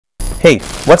Hey,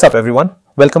 what's up everyone?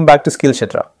 Welcome back to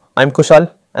Skillshetra. I'm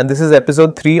Kushal and this is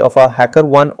episode 3 of our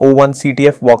Hacker101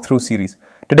 CTF walkthrough series.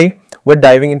 Today, we're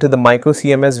diving into the micro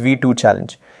CMS V2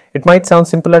 challenge. It might sound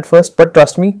simple at first, but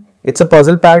trust me, it's a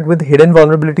puzzle packed with hidden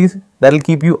vulnerabilities that'll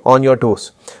keep you on your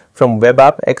toes. From web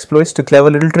app exploits to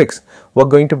clever little tricks, we're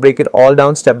going to break it all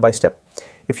down step by step.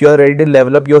 If you're ready to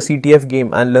level up your CTF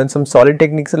game and learn some solid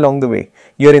techniques along the way,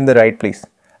 you're in the right place.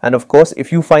 And of course,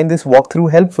 if you find this walkthrough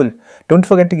helpful, don't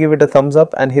forget to give it a thumbs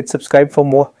up and hit subscribe for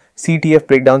more CTF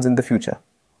breakdowns in the future.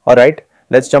 Alright,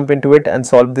 let's jump into it and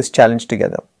solve this challenge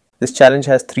together. This challenge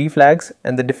has 3 flags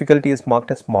and the difficulty is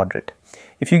marked as moderate.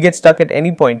 If you get stuck at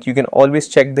any point, you can always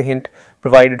check the hint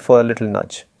provided for a little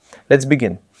nudge. Let's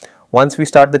begin. Once we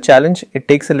start the challenge, it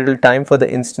takes a little time for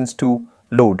the instance to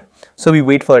load, so we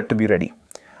wait for it to be ready.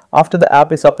 After the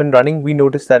app is up and running, we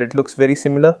notice that it looks very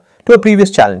similar to a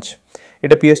previous challenge.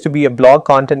 It appears to be a blog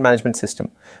content management system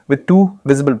with 2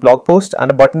 visible blog posts and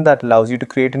a button that allows you to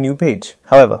create a new page.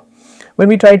 However, when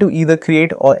we try to either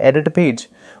create or edit a page,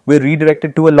 we're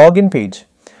redirected to a login page.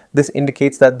 This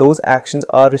indicates that those actions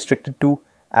are restricted to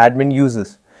admin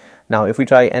users. Now, if we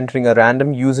try entering a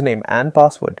random username and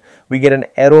password, we get an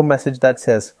error message that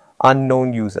says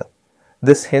unknown user.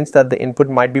 This hints that the input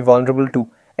might be vulnerable to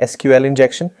SQL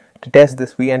injection. To test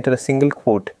this, we enter a single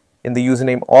quote in the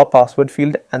username or password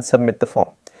field and submit the form.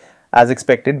 As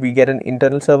expected, we get an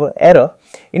internal server error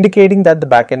indicating that the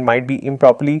backend might be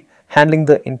improperly handling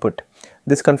the input.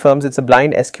 This confirms it's a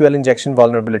blind SQL injection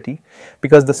vulnerability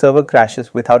because the server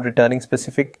crashes without returning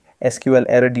specific SQL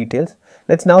error details.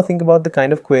 Let's now think about the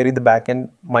kind of query the backend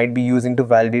might be using to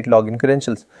validate login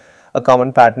credentials. A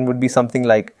common pattern would be something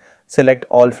like select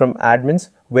all from admins,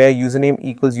 where username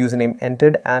equals username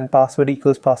entered and password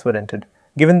equals password entered.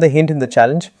 Given the hint in the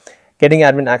challenge, getting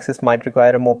admin access might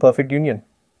require a more perfect union.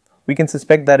 We can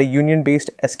suspect that a union-based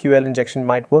SQL injection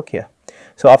might work here.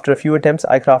 So after a few attempts,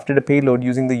 I crafted a payload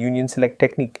using the union select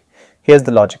technique. Here's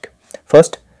the logic.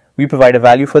 First, we provide a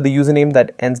value for the username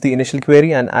that ends the initial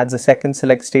query and adds a second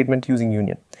select statement using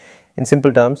union. In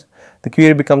simple terms, the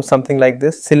query becomes something like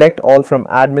this: select all from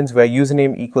admins where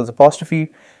username equals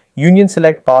apostrophe, union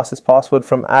select pass is password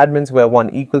from admins where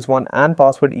 1 equals 1 and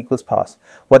password equals pass.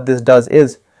 What this does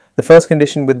is, the first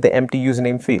condition with the empty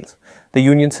username fails. The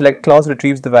union select clause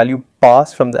retrieves the value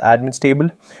pass from the admins table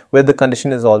where the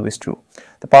condition is always true.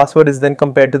 The password is then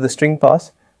compared to the string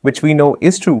pass, which we know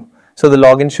is true, so the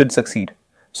login should succeed.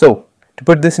 So, to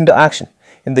put this into action,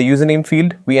 in the username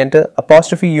field, we enter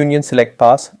apostrophe union select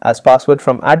pass as password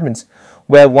from admins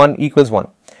where 1 equals 1.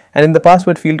 And in the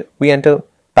password field, we enter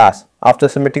pass. After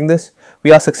submitting this,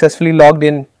 we are successfully logged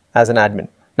in as an admin.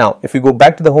 Now, if we go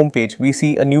back to the home page, we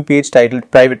see a new page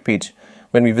titled private page.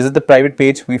 When we visit the private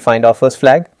page, we find our first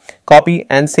flag, copy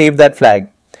and save that flag.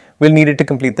 We'll need it to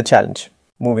complete the challenge.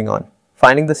 Moving on.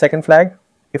 Finding the second flag,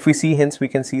 if we see hints, we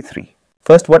can see 3.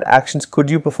 First, what actions could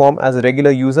you perform as a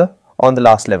regular user on the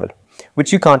last level,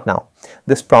 which you can't now.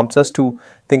 This prompts us to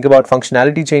think about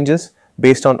functionality changes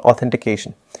based on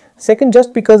authentication. Second,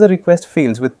 just because a request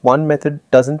fails with one method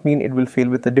doesn't mean it will fail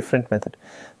with a different method.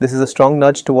 This is a strong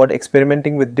nudge toward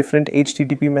experimenting with different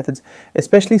HTTP methods,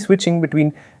 especially switching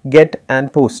between GET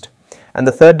and POST. And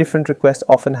the third, different requests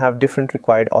often have different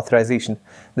required authorization.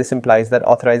 This implies that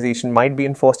authorization might be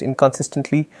enforced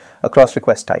inconsistently across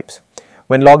request types.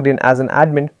 When logged in as an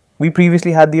admin, we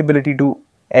previously had the ability to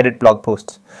edit blog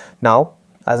posts. Now,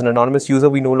 as an anonymous user,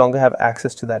 we no longer have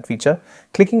access to that feature.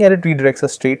 Clicking edit redirects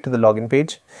us straight to the login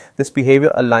page. This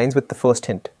behavior aligns with the first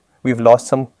hint. We've lost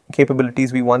some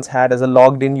capabilities we once had as a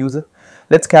logged in user.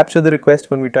 Let's capture the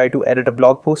request when we try to edit a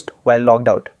blog post while logged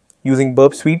out. Using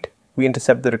burp suite, we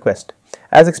intercept the request.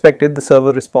 As expected, the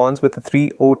server responds with a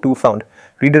 302 found,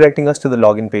 redirecting us to the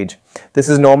login page. This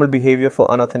is normal behavior for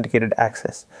unauthenticated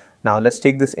access. Now let's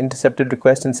take this intercepted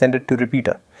request and send it to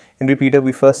repeater. In repeater,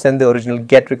 we first send the original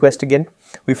GET request again.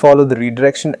 We follow the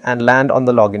redirection and land on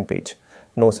the login page.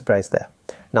 No surprise there.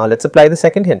 Now let's apply the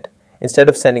second hint. Instead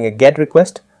of sending a GET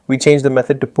request, we change the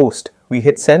method to POST. We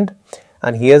hit send,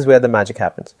 and here's where the magic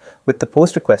happens. With the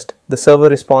POST request, the server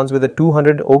responds with a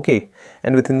 200 OK,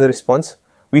 and within the response,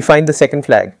 we find the second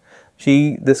flag.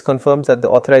 This confirms that the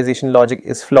authorization logic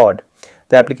is flawed.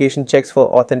 The application checks for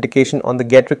authentication on the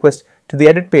GET request to the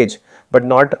edit page, but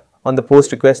not on the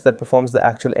POST request that performs the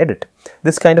actual edit.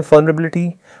 This kind of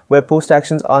vulnerability, where POST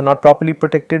actions are not properly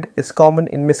protected, is common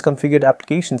in misconfigured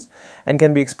applications and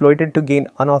can be exploited to gain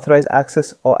unauthorized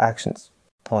access or actions.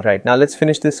 Alright, now let's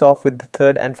finish this off with the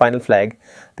third and final flag.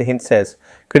 The hint says,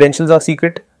 credentials are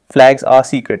secret, flags are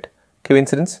secret.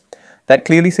 Coincidence? That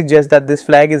clearly suggests that this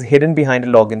flag is hidden behind a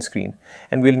login screen,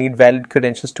 and we'll need valid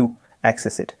credentials to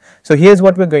access it. So here's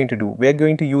what we're going to do. We're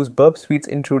going to use Burp Suite's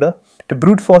intruder to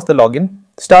brute force the login,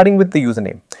 starting with the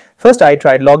username. First, I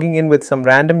tried logging in with some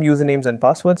random usernames and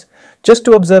passwords just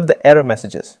to observe the error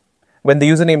messages. When the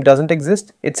username doesn't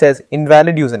exist, it says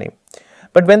invalid username.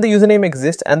 But when the username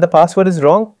exists and the password is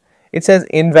wrong, it says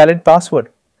invalid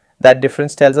password. That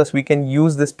difference tells us we can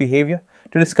use this behavior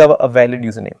to discover a valid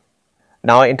username.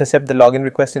 Now I intercept the login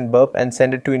request in Burp and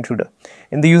send it to intruder.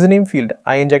 In the username field,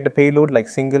 I inject a payload like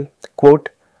single, quote,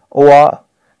 or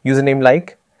username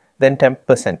like, then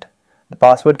temp%. The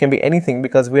password can be anything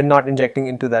because we're not injecting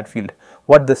into that field.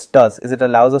 What this does is it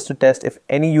allows us to test if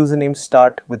any usernames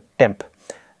start with temp.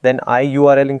 Then I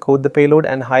URL encode the payload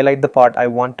and highlight the part I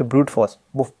want to brute force,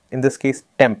 in this case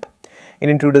temp. In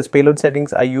intruder's payload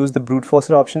settings, I use the brute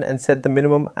forcer option and set the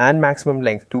minimum and maximum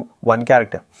length to 1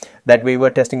 character. That way we're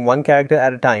testing 1 character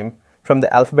at a time from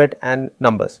the alphabet and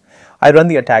numbers. I run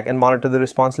the attack and monitor the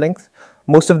response length.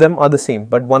 Most of them are the same,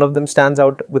 but one of them stands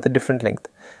out with a different length.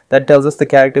 That tells us the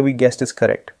character we guessed is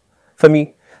correct. For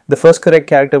me, the first correct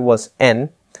character was N,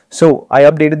 so I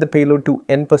updated the payload to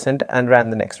N% and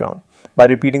ran the next round. By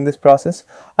repeating this process,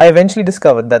 I eventually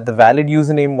discovered that the valid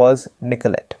username was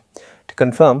Nicolette. To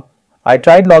confirm, I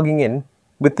tried logging in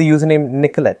with the username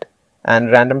Nicolette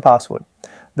and random password.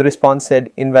 The response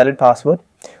said invalid password,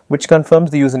 which confirms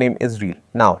the username is real.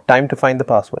 Now, time to find the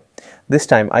password. This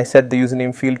time, I set the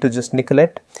username field to just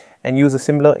Nicolette and use a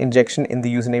similar injection in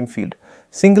the username field.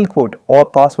 Single quote or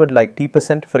password like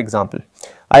T% for example.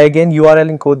 I again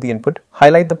URL encode the input,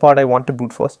 highlight the part I want to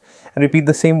brute force, and repeat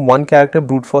the same 1 character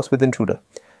brute force with intruder.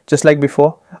 Just like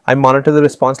before, I monitor the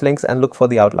response lengths and look for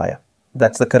the outlier.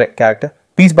 That's the correct character.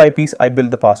 Piece by piece, I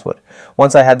built the password.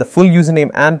 Once I had the full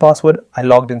username and password, I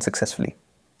logged in successfully.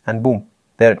 And boom,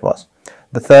 there it was.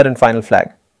 The third and final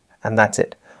flag. And that's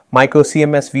it. Micro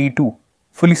CMS V2.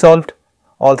 Fully solved.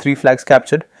 All 3 flags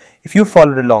captured. If you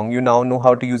followed along, you now know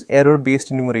how to use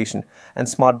error-based enumeration and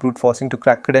smart brute forcing to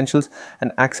crack credentials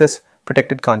and access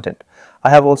protected content. I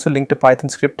have also linked a Python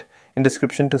script in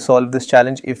description to solve this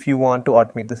challenge if you want to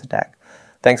automate this attack.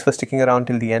 Thanks for sticking around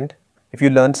till the end. If you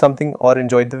learned something or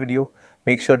enjoyed the video,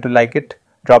 make sure to like it,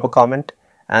 drop a comment,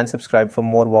 and subscribe for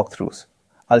more walkthroughs.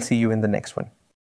 I'll see you in the next one.